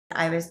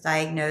I was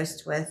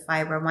diagnosed with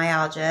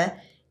fibromyalgia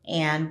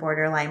and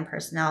borderline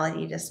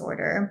personality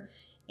disorder.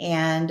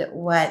 And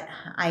what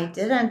I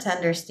didn't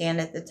understand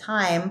at the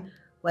time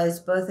was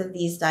both of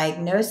these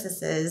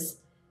diagnoses,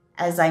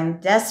 as I'm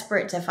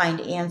desperate to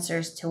find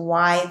answers to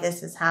why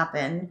this has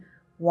happened.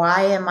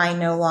 Why am I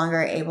no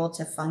longer able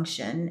to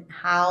function?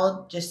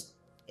 How just,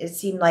 it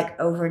seemed like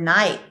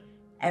overnight,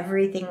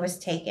 everything was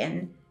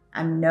taken.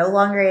 I'm no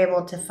longer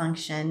able to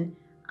function.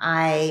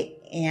 I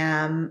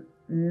am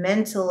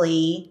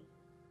mentally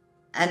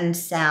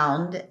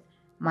unsound.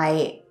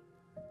 My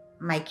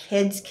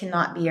kids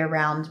cannot be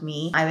around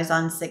me. I was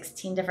on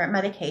 16 different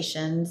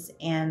medications,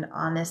 and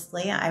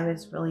honestly, I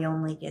was really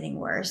only getting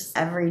worse.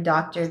 Every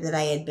doctor that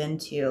I had been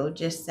to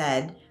just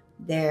said,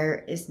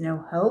 there is no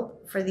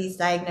hope for these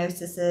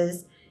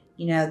diagnoses.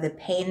 You know, the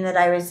pain that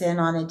I was in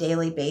on a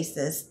daily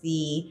basis,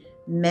 the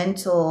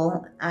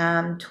mental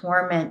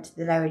torment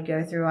that I would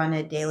go through on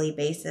a daily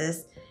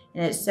basis.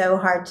 And it's so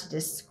hard to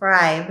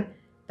describe,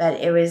 but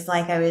it was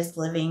like I was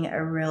living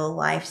a real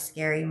life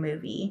scary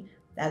movie.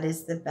 That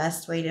is the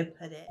best way to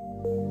put it.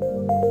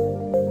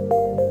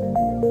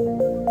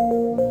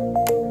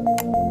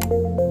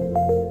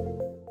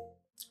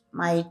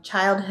 My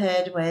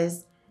childhood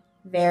was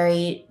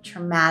very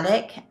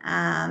traumatic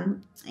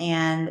and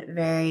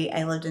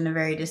I lived in a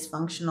very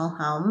dysfunctional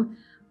home.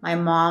 My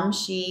mom,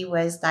 she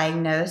was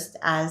diagnosed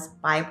as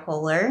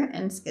bipolar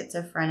and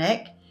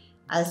schizophrenic,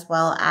 as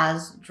well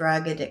as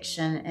drug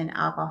addiction and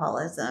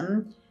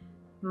alcoholism.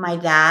 My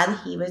dad,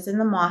 he was in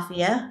the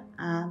mafia,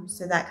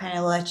 so that kind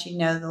of lets you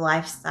know the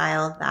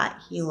lifestyle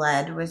that he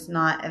led was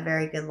not a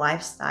very good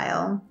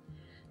lifestyle.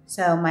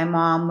 So my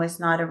mom was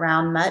not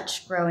around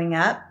much growing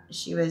up.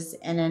 She was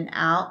in and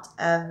out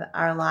of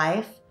our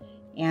life,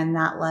 and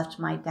that left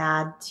my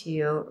dad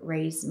to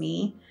raise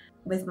me.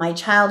 With my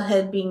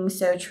childhood being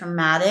so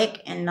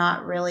traumatic and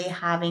not really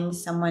having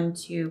someone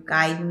to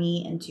guide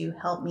me and to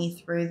help me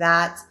through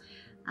that,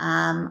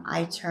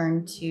 I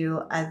turned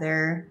to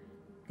other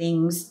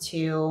things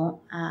to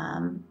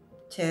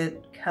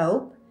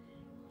cope.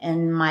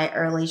 In my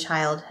early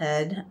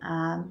childhood,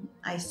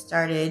 I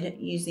started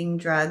using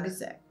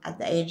drugs at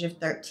the age of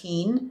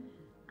 13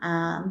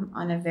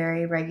 on a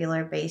very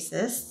regular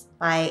basis.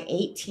 By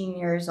 18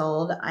 years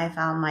old, I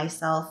found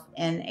myself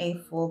in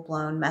a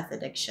full-blown meth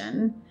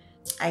addiction.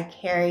 I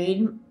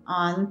carried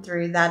on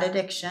through that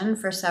addiction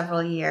for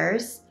several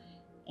years,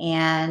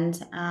 and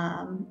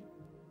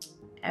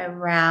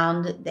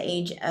around the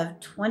age of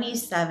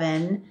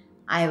 27,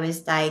 I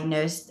was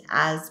diagnosed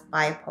as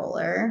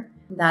bipolar.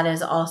 That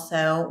is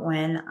also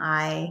when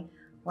I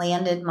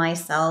landed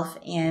myself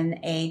in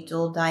a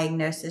dual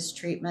diagnosis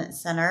treatment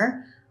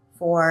center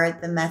for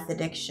the meth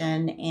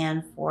addiction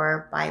and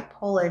for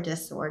bipolar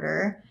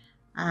disorder.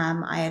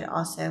 I had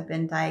also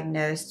been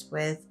diagnosed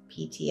with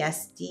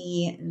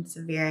PTSD and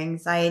severe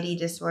anxiety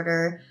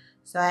disorder.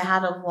 So I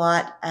had a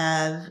lot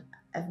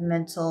of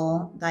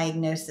mental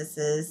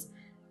diagnoses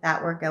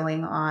that were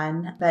going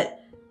on, but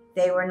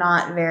they were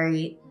not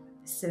very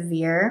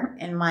severe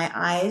in my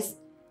eyes.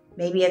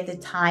 Maybe at the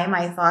time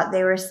I thought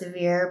they were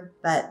severe,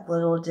 but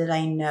little did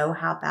I know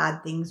how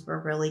bad things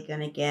were really going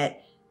to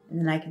get. And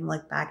then I can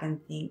look back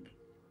and think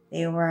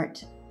they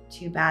weren't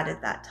too bad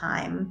at that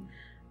time.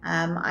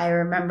 I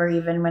remember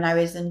even when I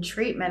was in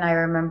treatment, I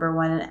remember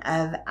one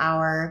of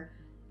our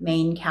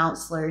main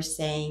counselors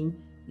saying,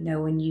 you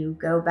know, when you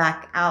go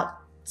back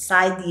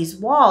outside these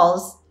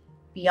walls,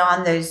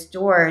 beyond those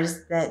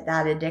doors,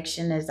 that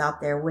addiction is out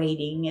there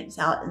waiting. It's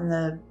out in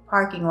the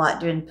parking lot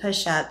doing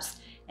push-ups,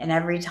 and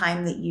every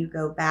time that you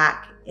go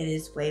back, it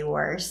is way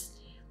worse.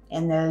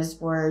 And those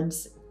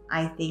words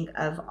I think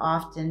of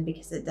often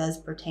because it does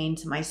pertain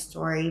to my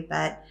story,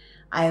 but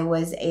I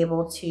was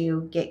able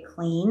to get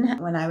clean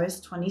when I was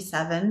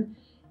 27,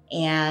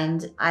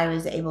 and I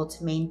was able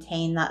to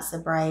maintain that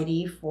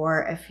sobriety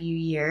for a few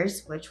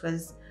years, which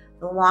was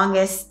the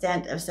longest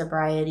stint of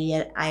sobriety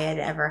I had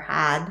ever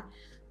had.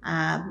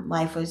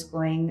 Life was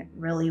going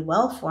really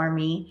well for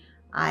me.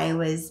 I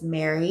was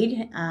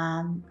married.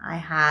 I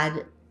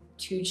had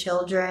 2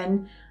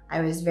 children.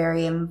 I was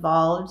very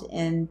involved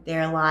in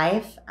their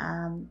life.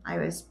 I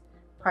was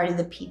part of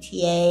the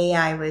PTA.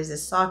 I was a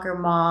soccer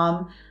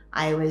mom.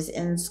 I was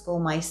in school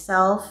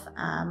myself.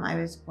 I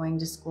was going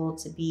to school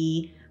to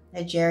be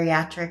a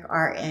geriatric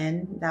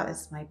RN. That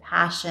was my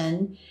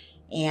passion.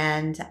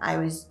 And I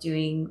was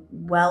doing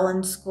well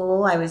in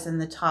school. I was in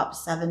the top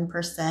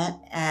 7%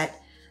 at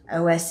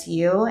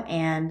OSU,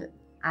 and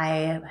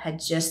I had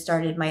just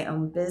started my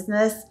own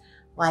business.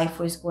 Life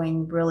was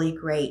going really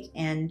great,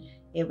 and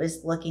it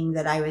was looking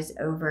that I was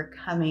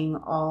overcoming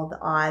all the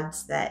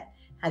odds that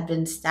had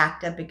been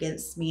stacked up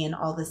against me and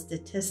all the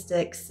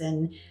statistics.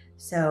 And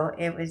so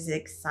it was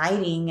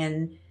exciting.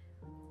 And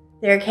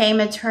there came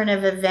a turn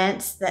of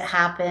events that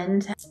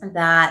happened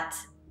that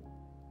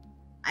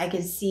I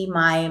could see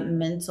my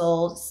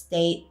mental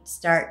state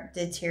start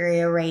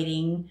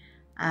deteriorating.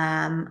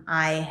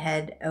 I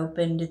had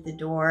opened the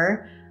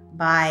door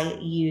by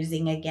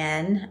using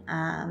again,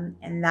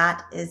 and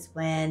that is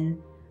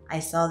when I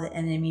saw the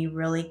enemy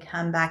really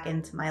come back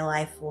into my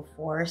life full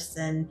force,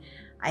 and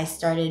I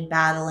started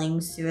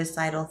battling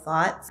suicidal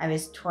thoughts. I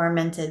was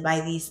tormented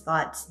by these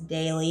thoughts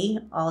daily,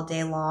 all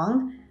day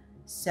long.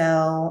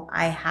 So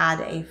I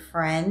had a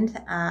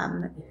friend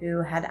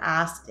who had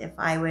asked if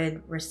I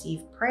would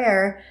receive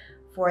prayer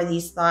for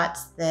these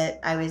thoughts that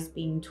I was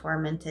being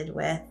tormented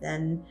with.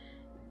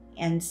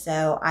 And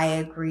so I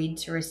agreed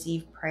to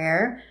receive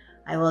prayer.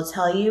 I will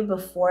tell you,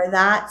 before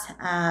that,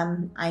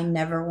 I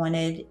never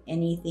wanted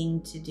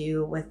anything to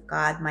do with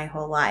God my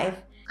whole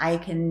life. I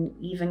can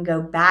even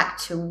go back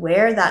to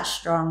where that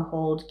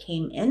stronghold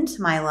came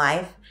into my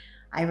life.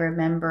 I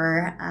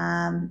remember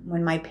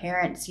when my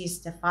parents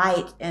used to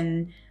fight,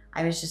 and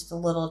I was just a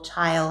little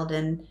child,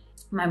 and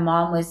my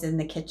mom was in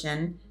the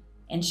kitchen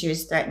and she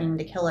was threatening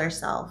to kill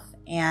herself.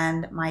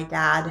 And my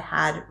dad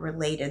had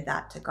related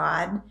that to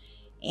God.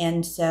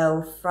 And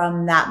so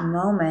from that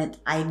moment,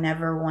 I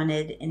never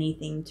wanted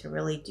anything to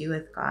really do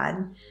with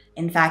God.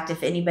 In fact,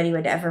 if anybody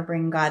would ever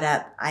bring God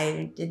up,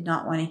 I did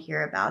not want to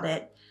hear about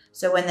it.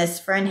 So when this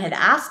friend had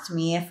asked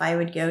me if I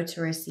would go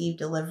to receive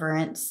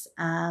deliverance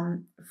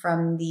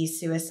from these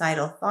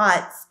suicidal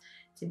thoughts,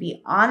 to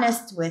be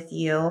honest with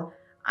you,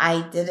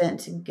 I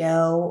didn't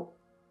go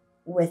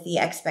with the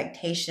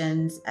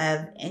expectations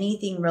of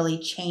anything really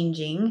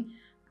changing.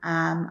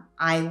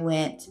 I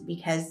went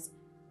because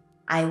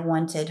I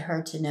wanted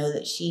her to know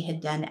that she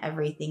had done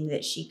everything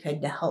that she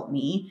could to help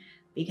me,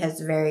 because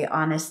very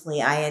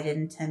honestly, I had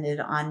intended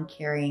on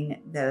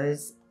carrying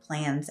those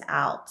plans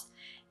out.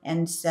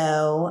 And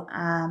so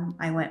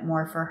I went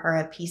more for her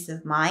a peace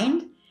of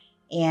mind,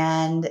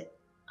 and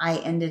I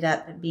ended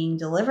up being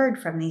delivered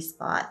from these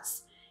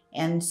thoughts.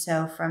 And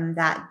so from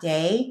that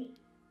day,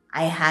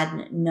 I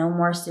had no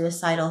more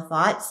suicidal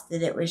thoughts,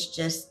 that it was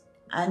just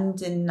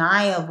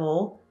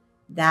undeniable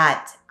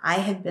that I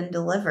had been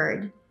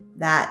delivered.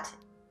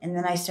 And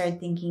then I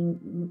started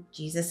thinking,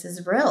 Jesus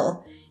is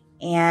real.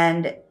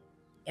 And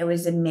it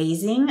was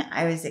amazing.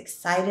 I was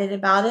excited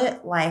about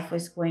it. Life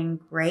was going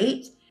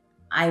great.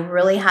 I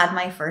really had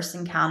my first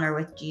encounter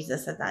with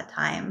Jesus at that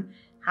time.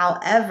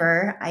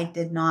 However, I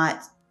did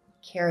not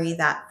carry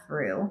that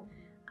through.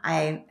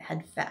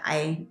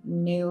 I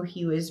knew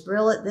he was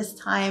real at this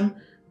time,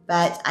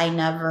 but I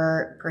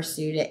never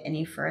pursued it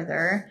any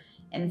further.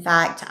 In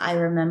fact, I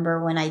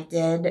remember when I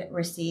did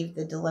receive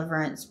the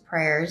deliverance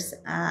prayers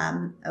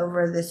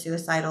over the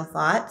suicidal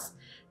thoughts,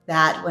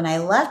 that when I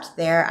left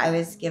there, I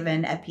was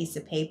given a piece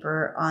of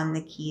paper on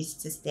the keys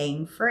to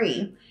staying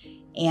free.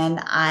 And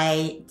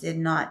I did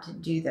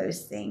not do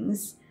those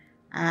things.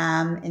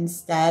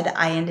 Instead,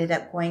 I ended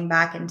up going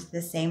back into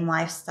the same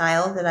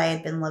lifestyle that I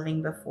had been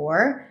living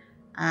before.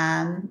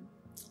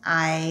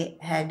 I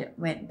had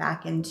went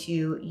back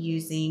into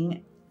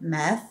using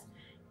meth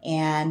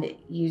and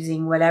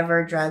using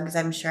whatever drugs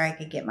I'm sure I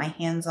could get my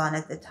hands on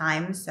at the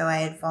time. So I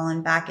had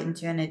fallen back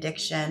into an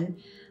addiction.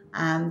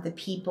 The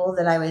people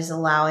that I was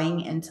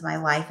allowing into my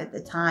life at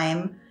the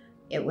time,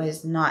 it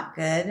was not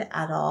good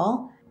at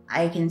all.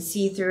 I can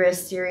see through a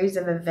series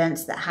of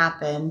events that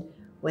happened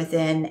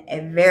within a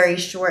very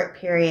short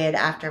period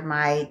after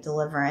my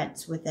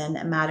deliverance, within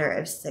a matter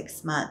of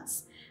 6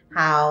 months,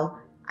 how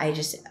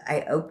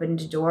I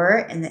opened a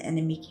door and the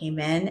enemy came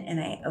in, and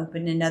I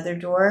opened another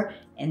door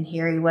and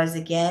here he was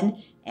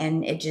again.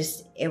 And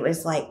it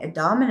was like a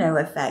domino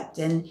effect.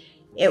 And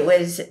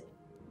the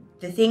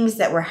things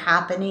that were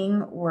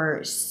happening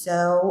were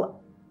so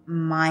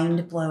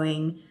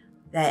mind-blowing,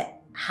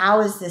 that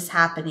how is this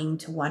happening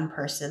to one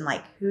person?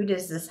 Like, who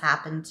does this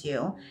happen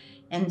to?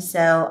 And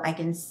so I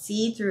can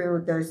see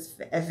through those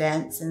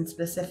events, and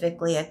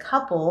specifically a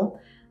couple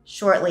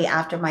shortly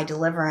after my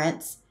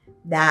deliverance,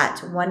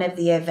 that one of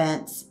the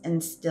events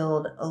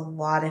instilled a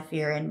lot of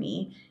fear in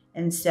me.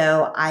 And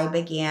so I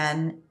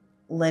began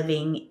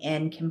living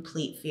in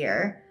complete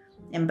fear.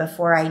 And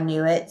before I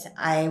knew it,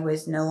 I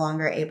was no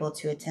longer able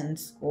to attend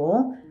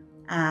school.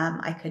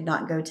 I could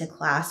not go to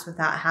class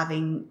without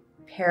having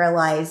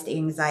paralyzed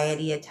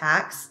anxiety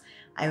attacks.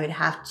 I would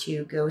have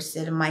to go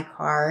sit in my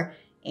car,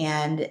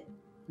 and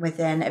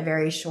within a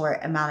very short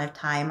amount of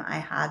time, I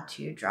had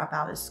to drop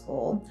out of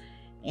school.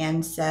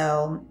 And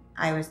so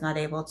I was not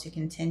able to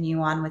continue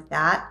on with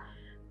that.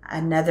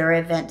 Another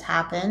event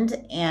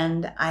happened,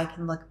 and I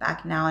can look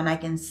back now and I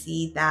can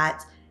see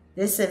that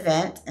this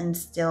event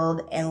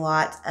instilled a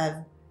lot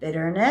of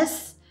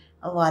bitterness,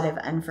 a lot of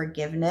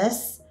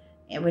unforgiveness,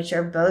 which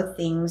are both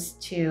things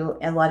to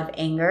a lot of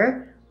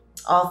anger.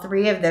 All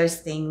three of those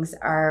things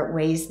are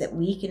ways that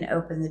we can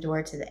open the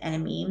door to the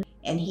enemy,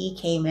 and he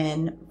came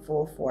in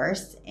full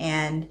force.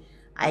 And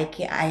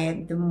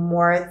the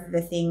more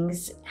the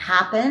things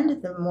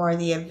happened, the more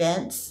the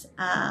events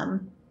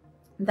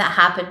that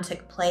happened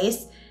took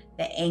place,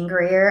 the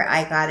angrier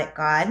I got at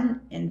God.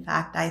 In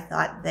fact, I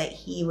thought that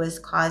he was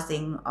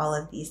causing all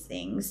of these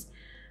things.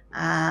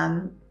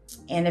 And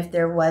if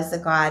there was a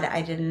God,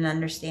 I didn't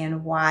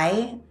understand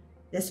why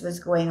this was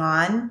going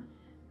on.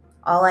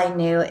 All I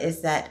knew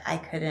is that I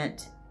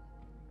couldn't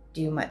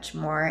do much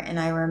more. And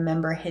I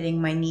remember hitting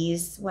my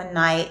knees one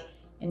night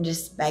and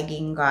just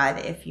begging God,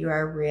 if you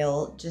are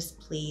real, just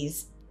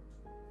please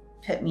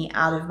put me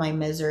out of my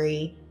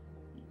misery.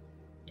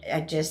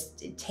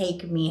 Just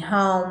take me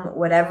home,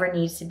 whatever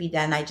needs to be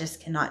done. I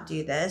just cannot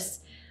do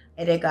this.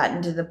 It had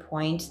gotten to the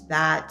point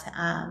that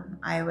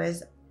I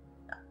was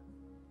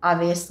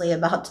obviously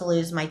about to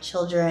lose my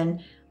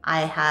children.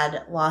 I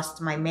had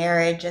lost my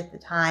marriage at the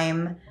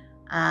time.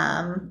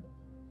 And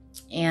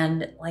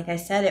like I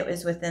said, it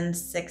was within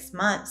 6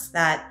 months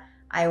that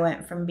I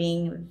went from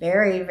being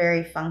very,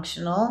 very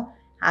functional,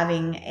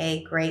 having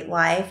a great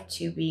life,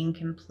 to being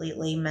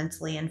completely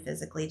mentally and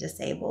physically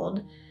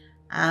disabled.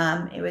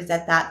 It was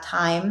at that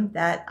time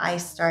that I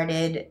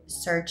started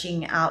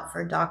searching out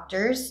for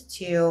doctors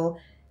to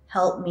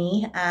help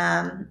me.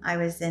 I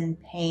was in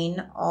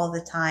pain all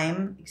the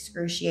time,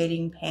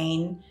 excruciating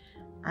pain.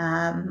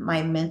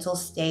 My mental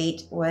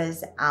state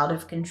was out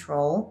of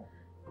control.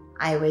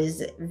 I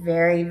was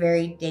very,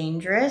 very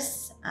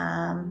dangerous.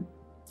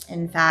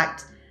 In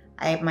fact,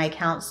 my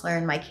counselor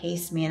and my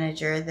case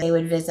manager, they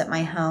would visit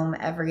my home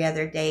every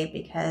other day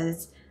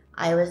because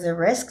I was a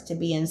risk to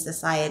be in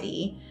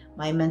society.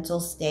 My mental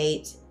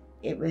state,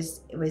 it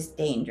was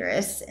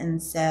dangerous.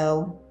 And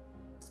so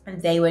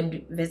they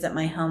would visit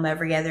my home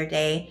every other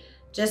day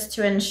just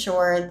to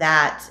ensure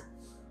that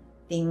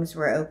things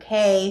were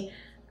okay.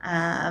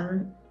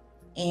 And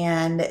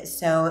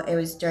so it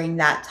was during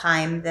that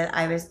time that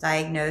I was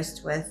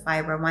diagnosed with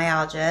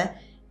fibromyalgia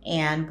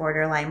and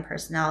borderline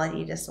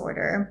personality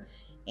disorder.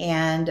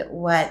 And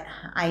what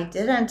I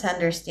didn't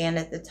understand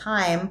at the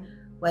time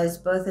was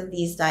both of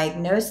these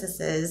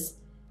diagnoses,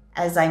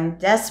 as I'm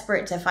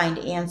desperate to find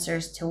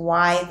answers to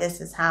why this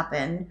has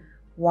happened,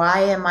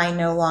 why am I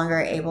no longer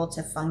able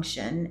to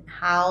function?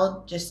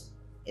 How just,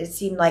 it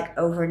seemed like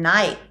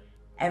overnight,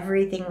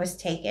 everything was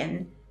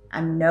taken.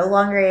 I'm no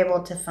longer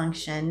able to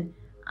function.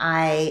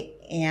 I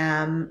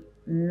am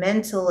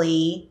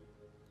mentally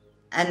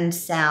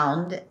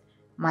unsound.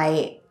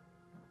 My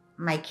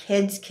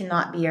kids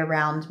cannot be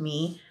around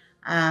me.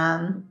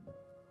 And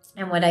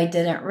what I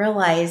didn't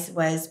realize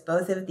was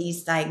both of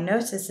these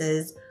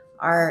diagnoses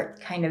are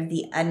kind of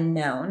the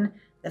unknown.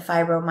 The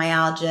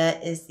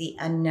fibromyalgia is the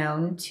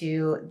unknown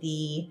to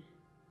the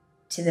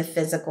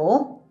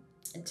physical,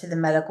 to the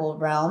medical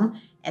realm.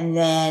 And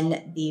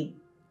then the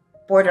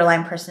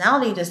borderline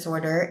personality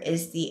disorder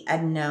is the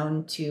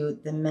unknown to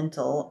the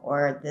mental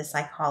or the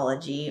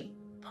psychology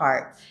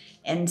part.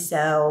 And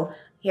so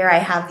here I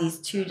have these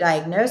two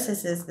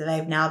diagnoses that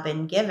I've now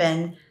been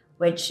given,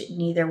 which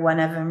neither one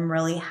of them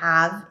really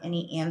have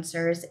any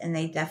answers, and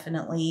they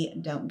definitely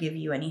don't give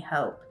you any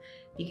hope,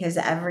 because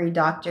every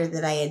doctor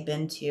that I had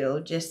been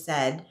to just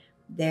said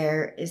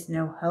there is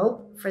no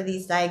hope for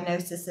these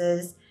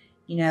diagnoses.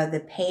 You know,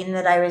 the pain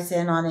that I was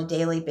in on a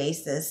daily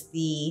basis,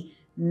 the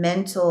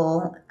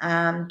mental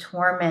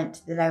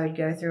torment that I would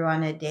go through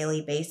on a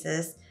daily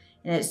basis.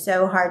 And it's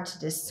so hard to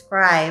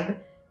describe,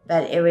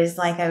 but it was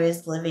like I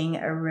was living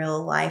a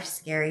real life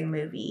scary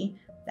movie.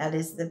 That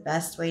is the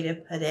best way to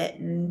put it.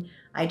 And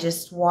I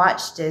just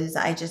watched as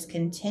I just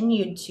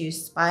continued to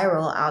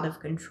spiral out of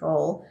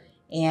control.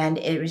 And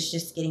it was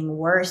just getting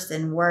worse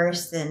and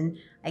worse. And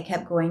I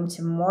kept going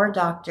to more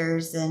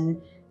doctors,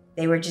 and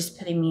they were just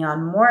putting me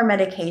on more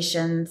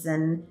medications.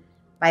 And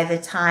by the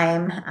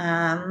time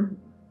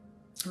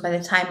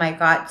I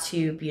got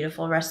to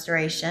Beautiful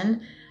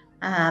Restoration,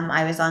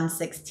 I was on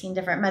 16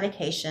 different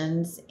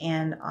medications,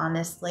 and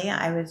honestly,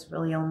 I was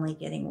really only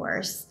getting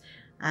worse.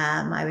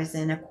 I was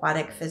in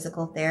aquatic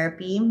physical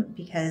therapy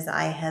because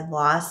I had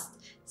lost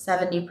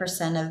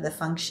 70% of the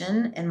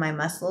function in my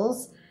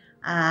muscles.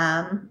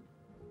 And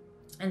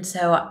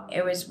so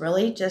it was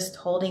really just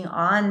holding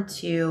on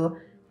to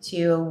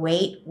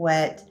await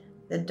what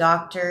the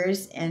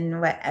doctors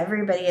and what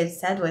everybody had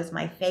said was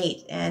my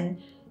fate.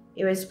 And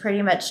it was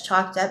pretty much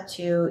chalked up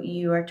to,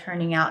 you are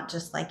turning out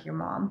just like your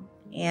mom.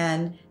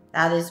 And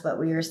that is what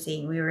we were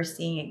seeing. We were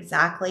seeing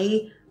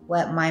exactly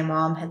what my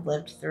mom had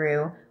lived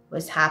through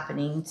was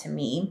happening to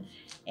me.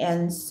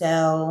 And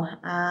so,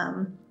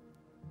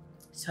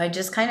 so I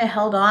just kind of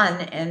held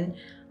on, and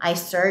I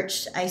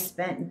searched. I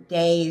spent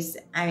days,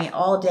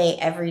 all day,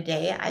 every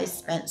day, I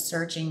spent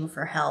searching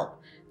for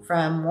help.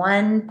 From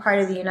one part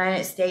of the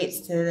United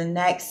States to the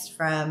next,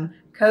 from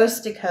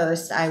coast to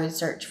coast, I would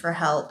search for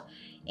help.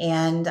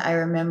 And I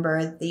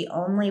remember the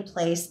only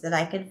place that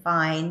I could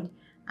find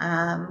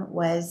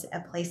was a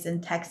place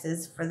in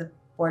Texas for the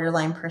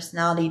borderline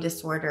personality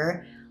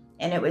disorder.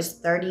 And it was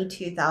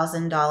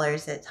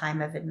 $32,000 at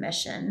time of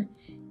admission.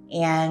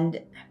 And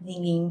I'm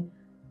thinking,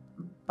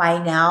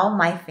 by now,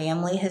 my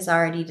family has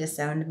already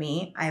disowned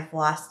me. I've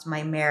lost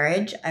my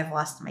marriage. I've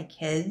lost my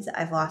kids.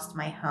 I've lost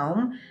my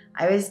home.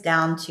 I was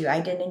down to, I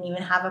didn't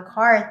even have a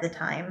car at the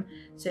time.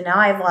 So now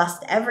I've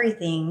lost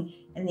everything.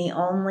 And the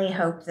only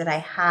hope that I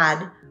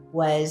had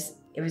was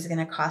it was going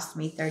to cost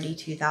me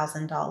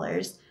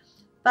 $32,000.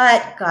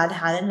 But God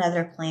had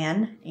another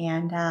plan.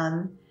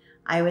 And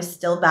I was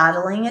still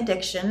battling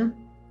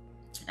addiction.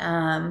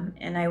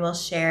 And I will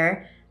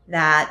share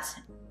that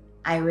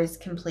I was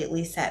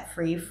completely set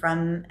free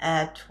from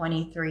a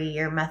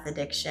 23-year meth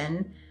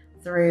addiction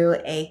through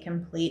a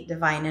complete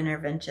divine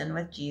intervention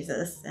with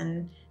Jesus.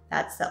 And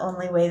that's the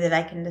only way that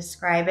I can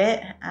describe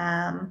it.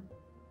 I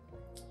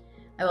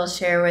will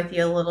share with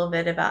you a little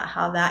bit about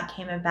how that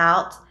came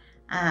about.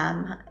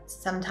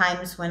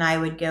 Sometimes when I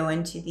would go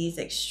into these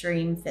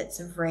extreme fits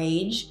of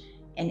rage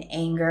and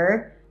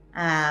anger,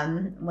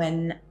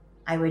 when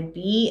I would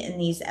be in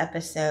these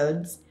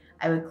episodes,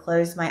 I would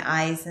close my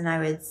eyes and I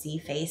would see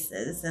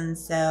faces. And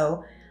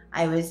so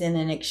I was in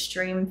an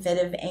extreme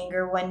fit of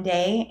anger one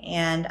day,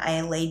 and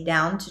I laid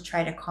down to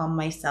try to calm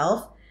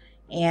myself.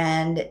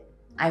 And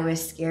I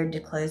was scared to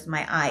close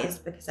my eyes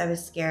because I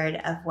was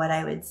scared of what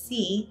I would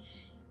see.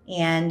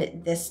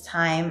 And this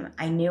time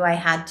I knew I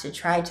had to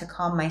try to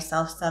calm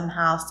myself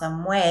somehow,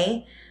 some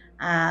way.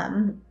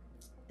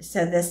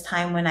 So this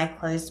time when I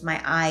closed my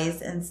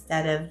eyes,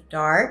 instead of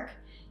dark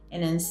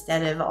and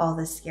instead of all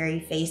the scary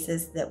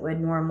faces that would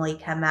normally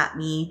come at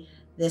me,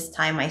 this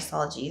time I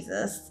saw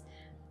Jesus.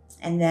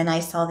 And then I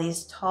saw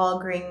these tall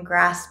green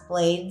grass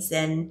blades,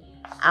 and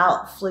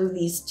out flew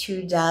these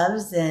two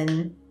doves.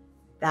 And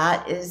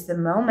that is the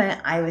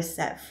moment I was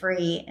set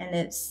free. And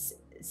it's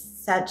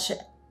such,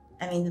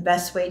 the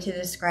best way to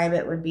describe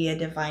it would be a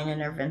divine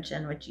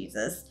intervention with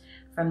Jesus.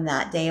 From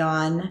that day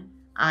on,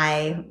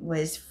 I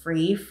was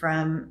free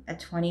from a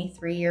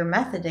 23-year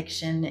meth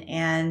addiction,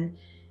 and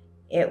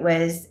it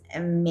was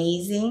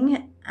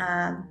amazing.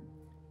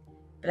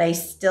 But I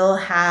still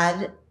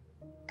had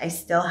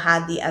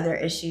the other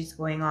issues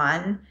going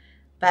on,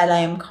 but I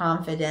am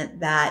confident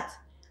that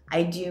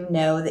I do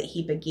know that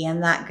he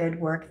began that good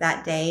work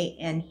that day,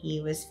 and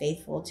he was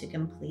faithful to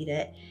complete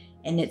it.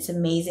 And it's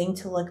amazing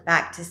to look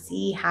back to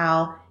see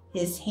how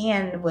his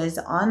hand was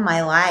on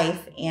my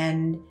life.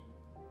 And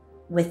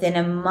within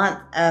a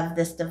month of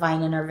this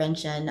divine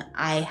intervention,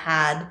 I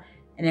had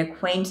an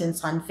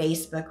acquaintance on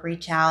Facebook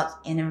reach out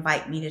and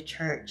invite me to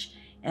church.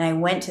 And I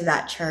went to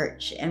that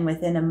church, and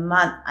within a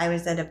month I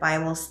was at a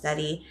Bible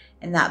study,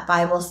 and that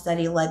Bible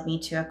study led me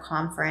to a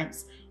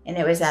conference. And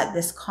it was at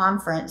this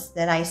conference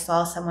that I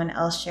saw someone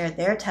else share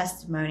their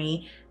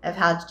testimony of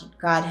how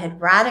God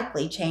had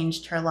radically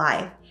changed her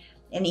life.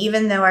 And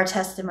even though our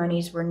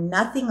testimonies were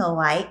nothing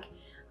alike,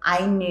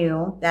 I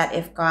knew that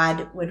if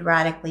God would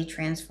radically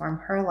transform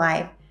her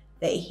life,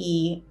 that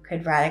he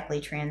could radically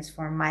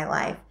transform my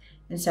life.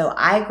 And so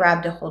I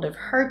grabbed a hold of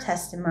her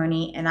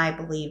testimony, and I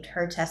believed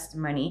her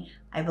testimony.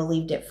 I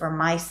believed it for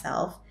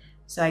myself.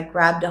 So I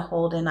grabbed a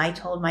hold, and I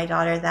told my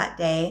daughter that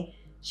day,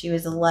 she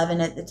was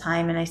 11 at the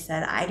time, and I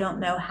said, I don't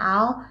know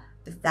how,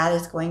 but that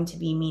is going to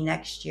be me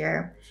next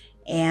year.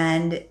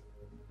 And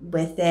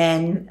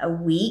within a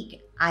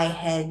week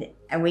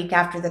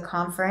after the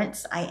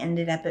conference, I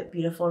ended up at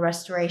Beautiful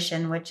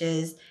Restoration, which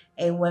is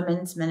a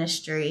women's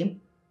ministry.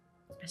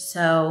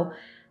 So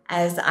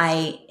as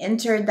I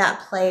entered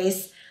that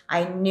place,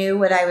 I knew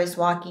what I was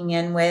walking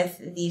in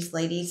with. These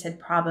ladies had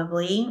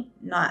probably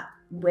not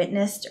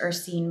witnessed or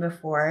seen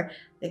before,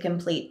 the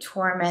complete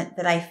torment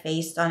that I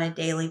faced on a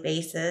daily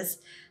basis.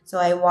 So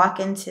I walk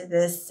into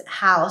this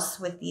house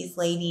with these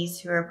ladies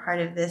who are part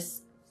of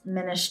this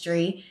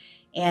ministry,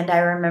 and I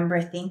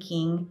remember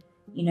thinking,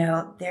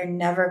 they're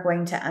never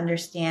going to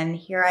understand.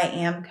 Here I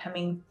am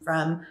coming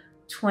from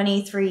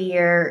 23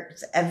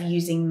 years of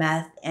using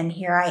meth, and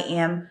here I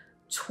am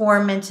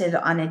tormented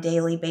on a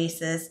daily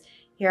basis.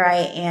 Here I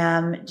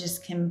am,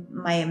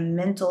 my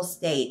mental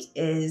state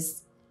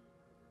is,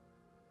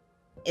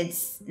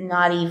 it's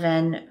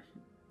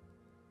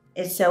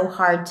so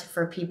hard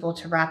for people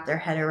to wrap their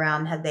head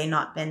around had they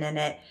not been in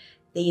it.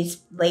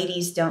 These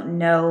ladies don't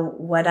know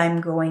what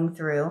I'm going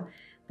through,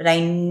 but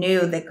I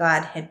knew that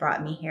God had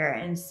brought me here.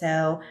 And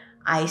so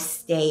I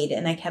stayed,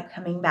 and I kept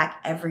coming back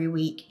every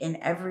week. And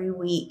every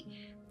week,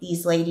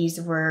 these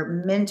ladies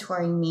were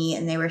mentoring me,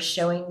 and they were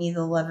showing me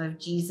the love of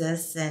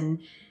Jesus.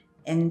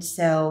 And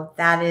so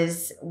that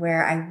is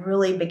where I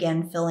really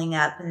began filling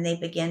up, and they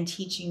began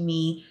teaching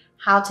me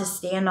how to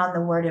stand on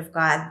the word of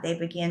God. They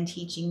began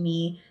teaching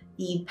me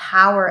the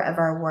power of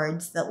our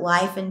words, that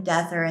life and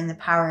death are in the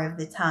power of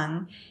the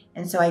tongue.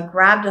 And so I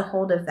grabbed a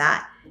hold of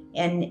that.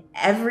 And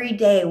every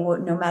day,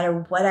 no matter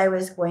what I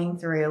was going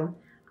through,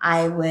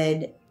 I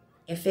would,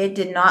 if it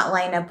did not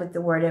line up with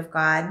the word of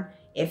God,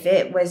 if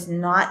it was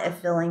not a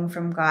feeling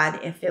from God,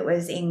 if it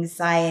was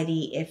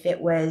anxiety, if it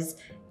was,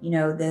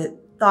 the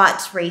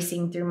thoughts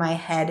racing through my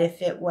head,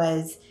 if it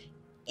was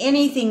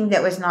anything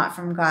that was not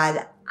from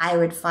God, I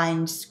would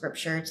find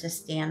scripture to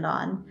stand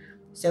on.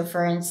 So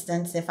for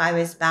instance, if I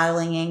was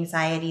battling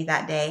anxiety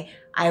that day,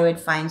 I would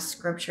find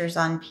scriptures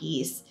on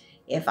peace.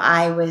 If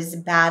I was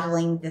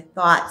battling the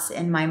thoughts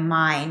in my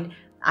mind,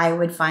 I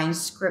would find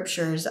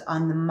scriptures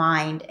on the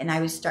mind, and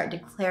I would start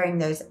declaring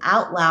those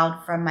out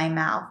loud from my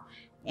mouth.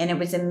 And it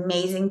was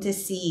amazing to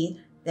see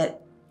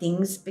that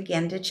things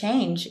began to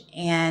change.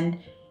 And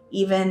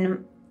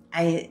even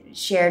I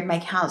shared my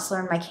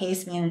counselor and my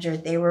case manager,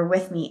 they were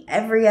with me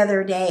every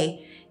other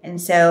day. And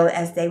so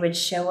as they would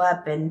show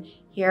up, and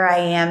here I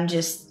am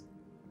just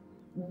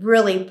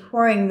really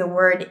pouring the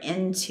word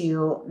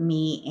into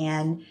me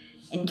and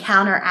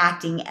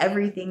counteracting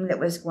everything that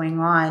was going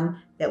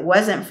on, that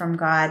wasn't from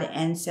God.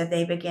 And so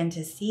they began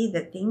to see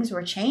that things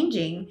were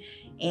changing,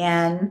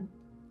 and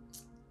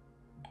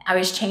I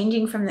was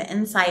changing from the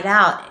inside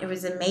out. It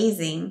was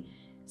amazing.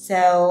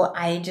 So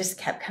I just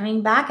kept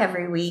coming back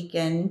every week.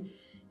 And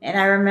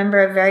I remember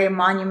a very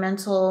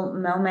monumental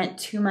moment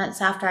 2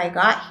 months after I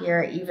got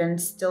here, even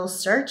still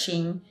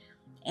searching.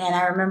 And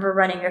I remember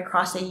running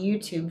across a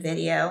YouTube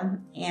video,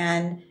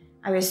 and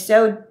I was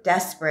so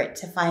desperate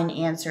to find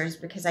answers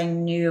because I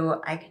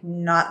knew I could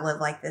not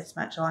live like this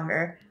much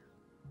longer.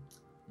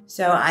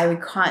 So I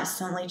would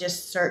constantly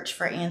just search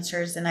for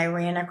answers, and I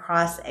ran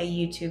across a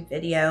YouTube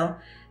video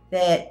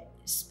that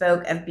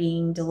spoke of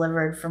being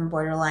delivered from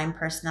borderline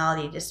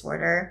personality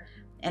disorder.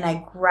 And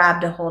I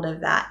grabbed a hold of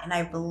that, and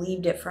I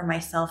believed it for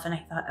myself. And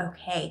I thought,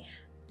 okay,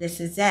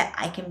 this is it.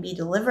 I can be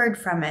delivered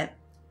from it.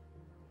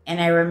 And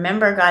I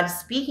remember God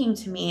speaking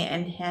to me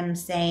and him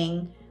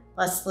saying,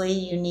 Leslie,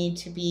 you need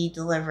to be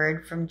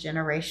delivered from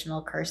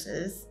generational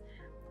curses.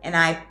 And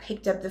I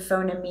picked up the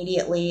phone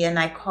immediately, and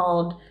I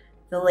called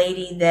the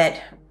lady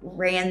that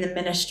ran the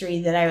ministry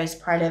that I was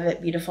part of at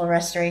Beautiful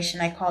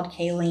Restoration. I called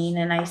Kayleen,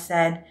 and I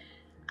said,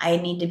 I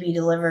need to be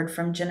delivered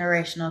from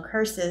generational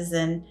curses.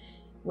 And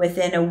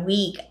within a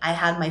week, I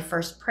had my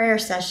first prayer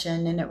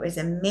session, and it was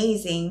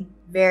amazing.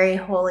 Very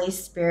Holy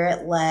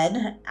Spirit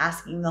led,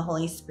 asking the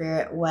Holy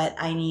Spirit what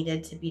I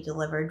needed to be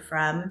delivered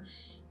from.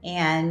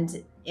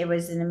 And it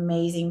was an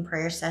amazing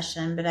prayer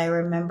session. But I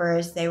remember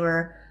as they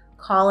were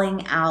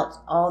calling out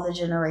all the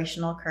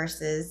generational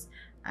curses,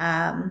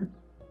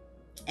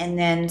 and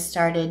then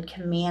started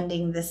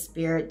commanding the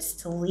spirits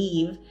to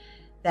leave,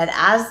 that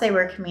as they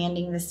were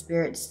commanding the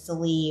spirits to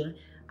leave,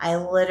 I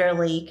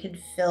literally could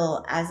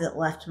feel as it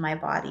left my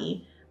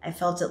body. I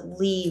felt it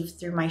leave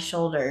through my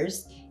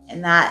shoulders.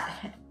 And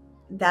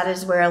that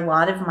is where a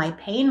lot of my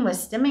pain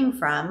was stemming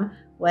from,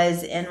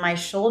 was in my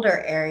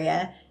shoulder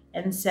area.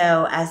 And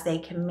so as they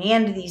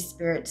command these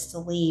spirits to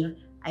leave,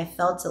 I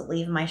felt it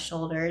leave my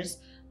shoulders.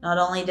 Not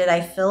only did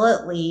I feel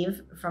it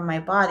leave from my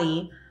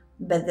body,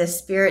 but the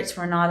spirits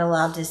were not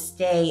allowed to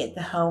stay at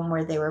the home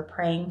where they were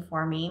praying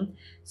for me.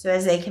 So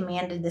as they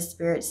commanded the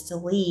spirits to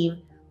leave,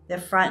 the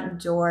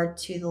front door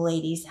to the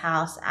lady's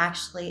house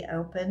actually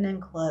opened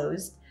and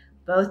closed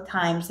both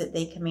times that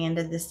they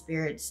commanded the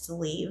spirits to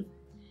leave.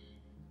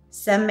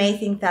 Some may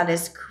think that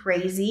is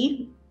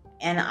crazy,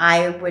 and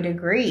I would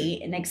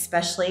agree, and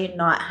especially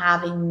not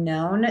having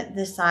known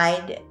the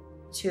side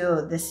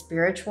to the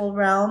spiritual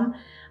realm.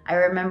 I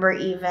remember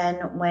even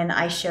when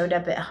I showed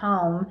up at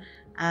home,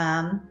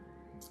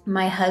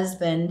 my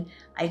husband,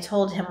 I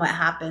told him what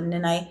happened,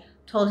 and I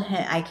told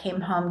him I came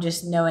home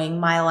just knowing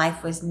my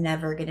life was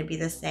never going to be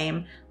the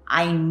same.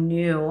 I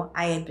knew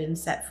I had been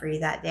set free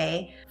that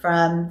day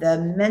from the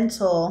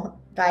mental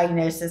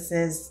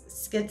diagnoses,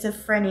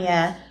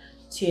 schizophrenia,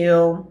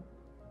 to,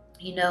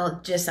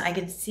 just I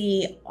could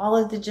see all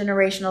of the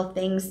generational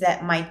things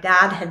that my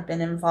dad had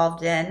been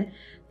involved in,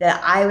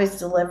 that I was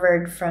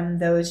delivered from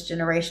those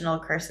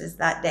generational curses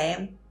that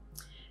day.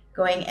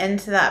 Going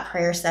into that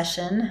prayer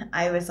session,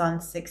 I was on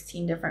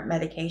 16 different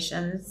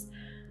medications.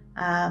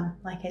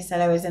 Like I said,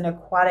 I was in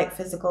aquatic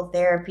physical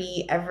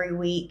therapy every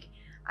week.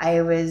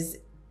 I was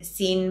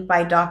seen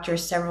by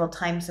doctors several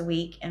times a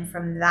week. And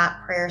from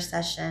that prayer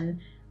session,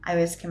 I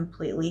was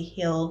completely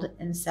healed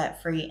and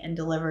set free and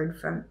delivered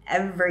from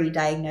every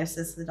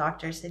diagnosis the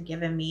doctors had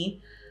given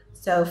me.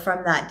 So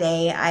from that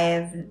day, I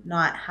have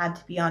not had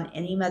to be on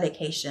any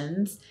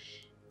medications.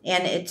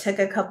 And it took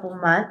a couple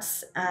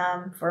months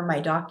for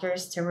my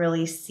doctors to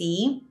really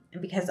see,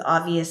 because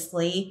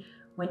obviously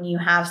when you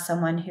have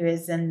someone who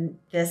is in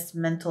this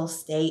mental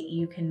state,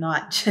 you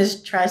cannot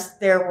just trust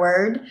their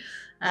word.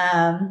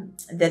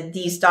 That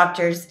these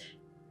doctors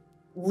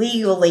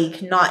legally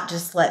cannot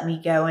just let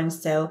me go. And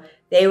so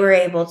they were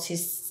able to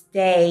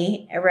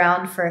stay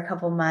around for a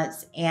couple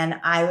months, and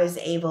I was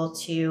able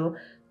to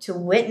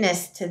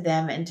witness to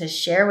them and to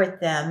share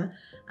with them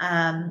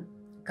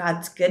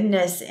God's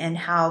goodness and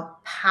how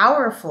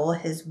powerful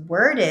his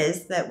word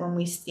is, that when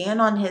we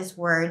stand on his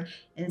word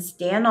and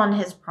stand on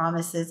his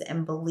promises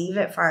and believe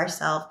it for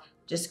ourselves,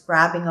 just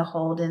grabbing a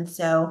hold. And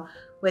so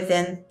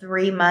within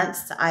 3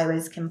 months, I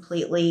was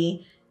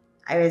completely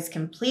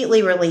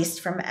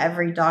released from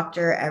every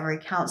doctor, every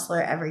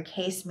counselor, every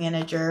case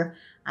manager.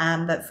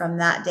 But from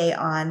that day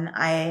on,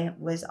 I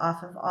was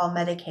off of all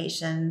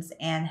medications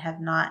and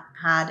have not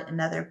had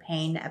another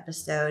pain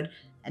episode,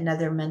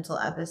 another mental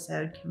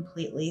episode,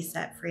 completely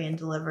set free and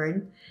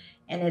delivered.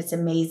 And it's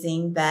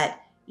amazing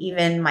that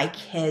even my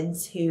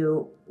kids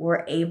who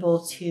were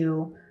able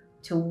to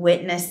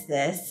witness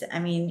this, I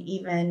mean,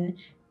 even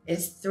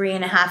it's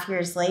 3.5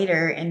 years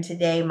later, and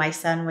today my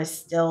son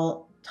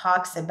still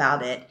talks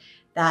about it,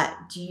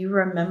 that, do you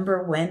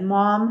remember when,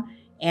 Mom?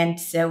 And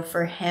so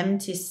for him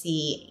to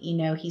see,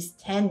 he's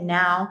 10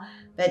 now,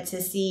 but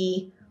to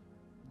see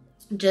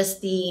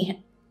just the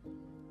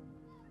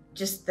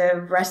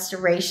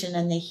restoration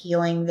and the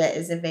healing that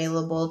is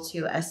available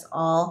to us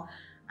all.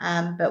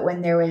 But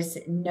when there was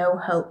no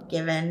hope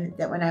given,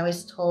 that when I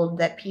was told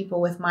that people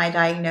with my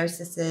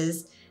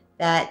diagnosis,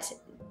 that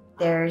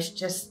there's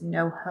just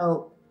no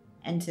hope,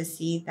 and to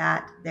see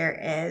that there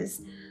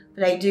is.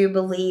 But I do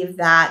believe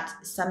that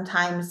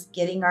sometimes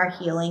getting our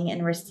healing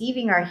and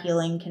receiving our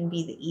healing can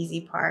be the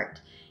easy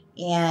part.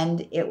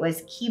 And it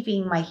was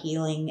keeping my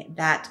healing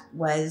that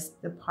was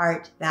the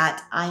part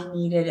that I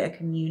needed a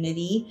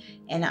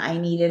community and I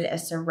needed a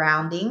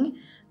surrounding.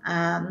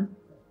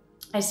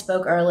 I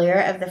spoke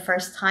earlier of the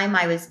first time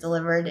I was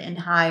delivered and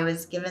how I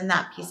was given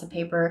that piece of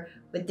paper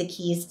with the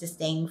keys to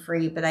staying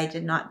free, but I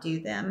did not do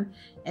them.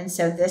 And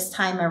so this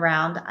time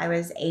around, I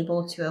was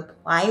able to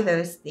apply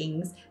those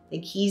things, the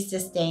keys to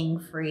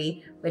staying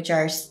free, which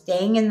are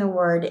staying in the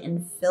Word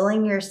and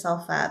filling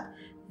yourself up,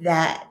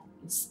 that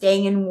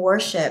staying in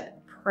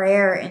worship,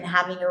 prayer, and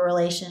having a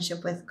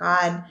relationship with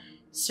God,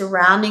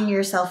 surrounding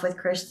yourself with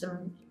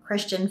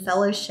Christian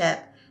fellowship,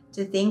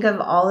 to think of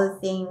all the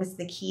things,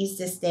 the keys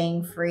to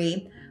staying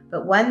free.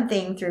 But one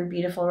thing through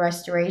beautiful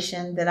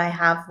restoration that I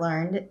have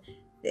learned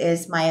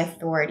is my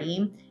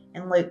authority.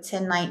 And Luke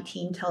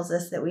 10:19 tells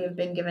us that we have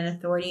been given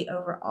authority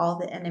over all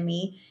the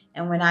enemy.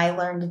 And when I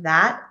learned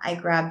that, I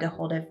grabbed a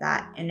hold of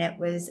that, and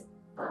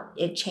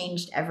it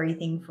changed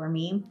everything for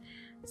me.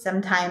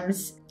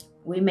 Sometimes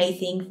we may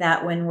think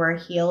that when we're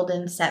healed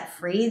and set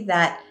free,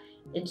 that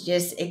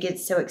it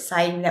gets so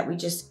exciting that we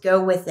just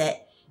go with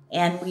it.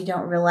 And we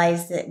don't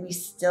realize that we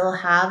still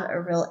have a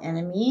real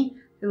enemy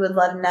who would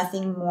love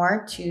nothing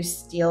more to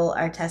steal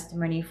our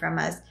testimony from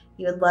us.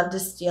 He would love to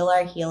steal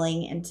our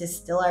healing and to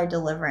steal our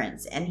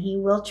deliverance. And he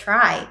will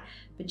try,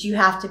 but you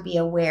have to be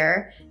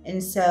aware.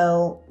 And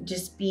so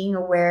just being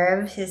aware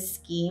of his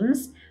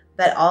schemes,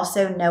 but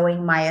also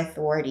knowing my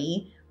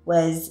authority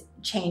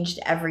changed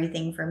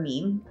everything for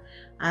me.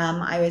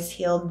 I was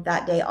healed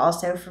that day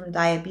also from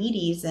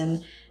diabetes.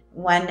 And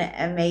one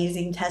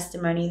amazing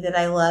testimony that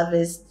I love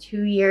is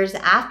 2 years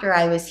after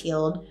I was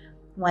healed,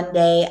 one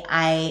day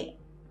I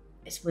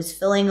was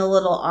feeling a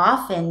little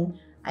off and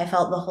I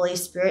felt the Holy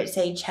Spirit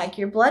say, check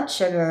your blood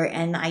sugar.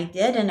 And I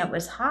did, and it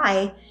was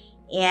high.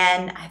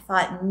 And I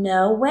thought,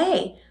 no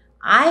way,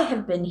 I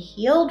have been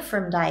healed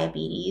from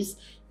diabetes.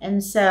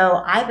 And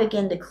so I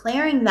began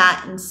declaring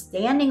that and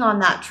standing on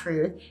that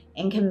truth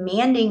and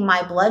commanding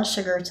my blood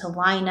sugar to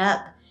line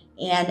up.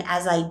 And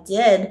as I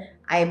did,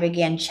 I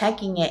began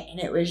checking it, and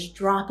it was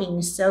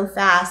dropping so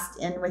fast.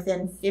 And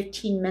within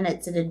 15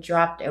 minutes, it had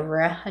dropped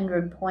over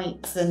 100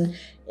 points. And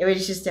it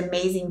was just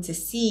amazing to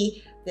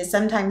see that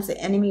sometimes the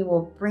enemy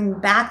will bring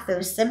back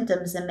those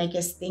symptoms and make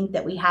us think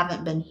that we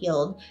haven't been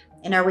healed.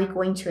 And are we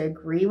going to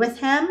agree with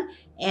him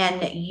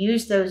and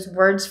use those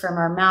words from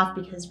our mouth?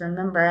 Because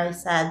remember, I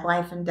said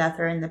life and death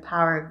are in the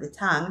power of the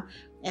tongue.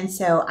 And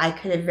so I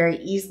could have very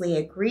easily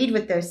agreed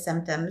with those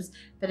symptoms,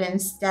 but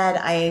instead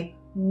I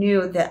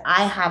knew that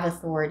I have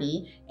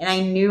authority and I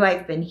knew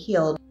I've been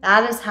healed.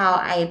 That is how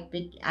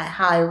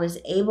I was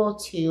able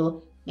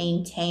to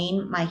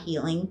maintain my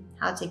healing,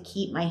 how to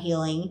keep my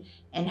healing,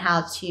 and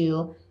how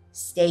to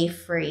stay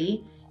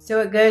free.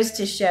 So it goes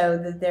to show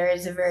that there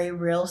is a very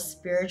real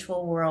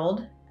spiritual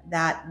world,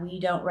 that we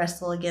don't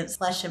wrestle against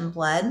flesh and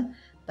blood,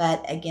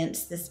 but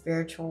against the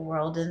spiritual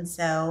world. And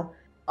so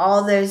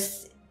all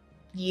those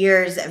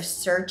years of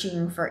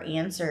searching for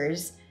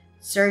answers,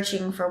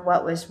 searching for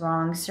what was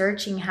wrong,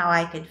 searching how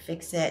I could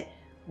fix it,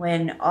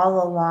 when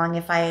all along,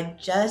 if I had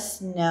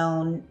just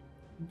known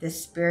the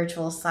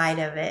spiritual side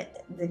of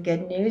it, the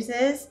good news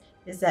is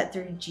that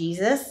through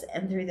Jesus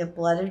and through the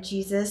blood of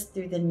Jesus,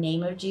 through the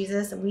name of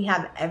Jesus, we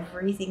have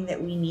everything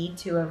that we need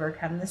to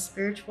overcome the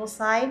spiritual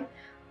side,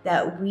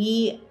 that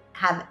we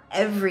have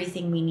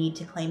everything we need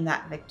to claim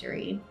that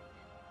victory.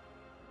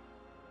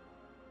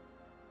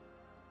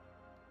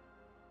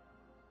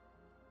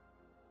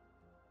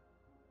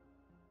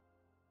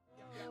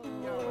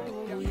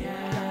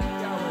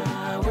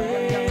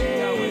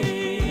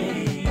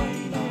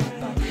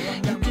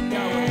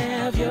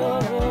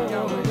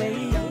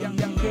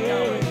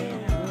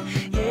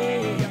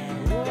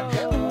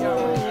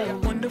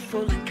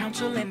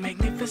 And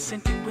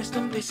magnificent in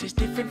wisdom, this is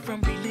different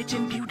from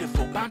religion,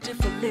 beautiful,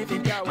 bountiful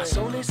living. My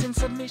soul is in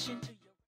submission to you.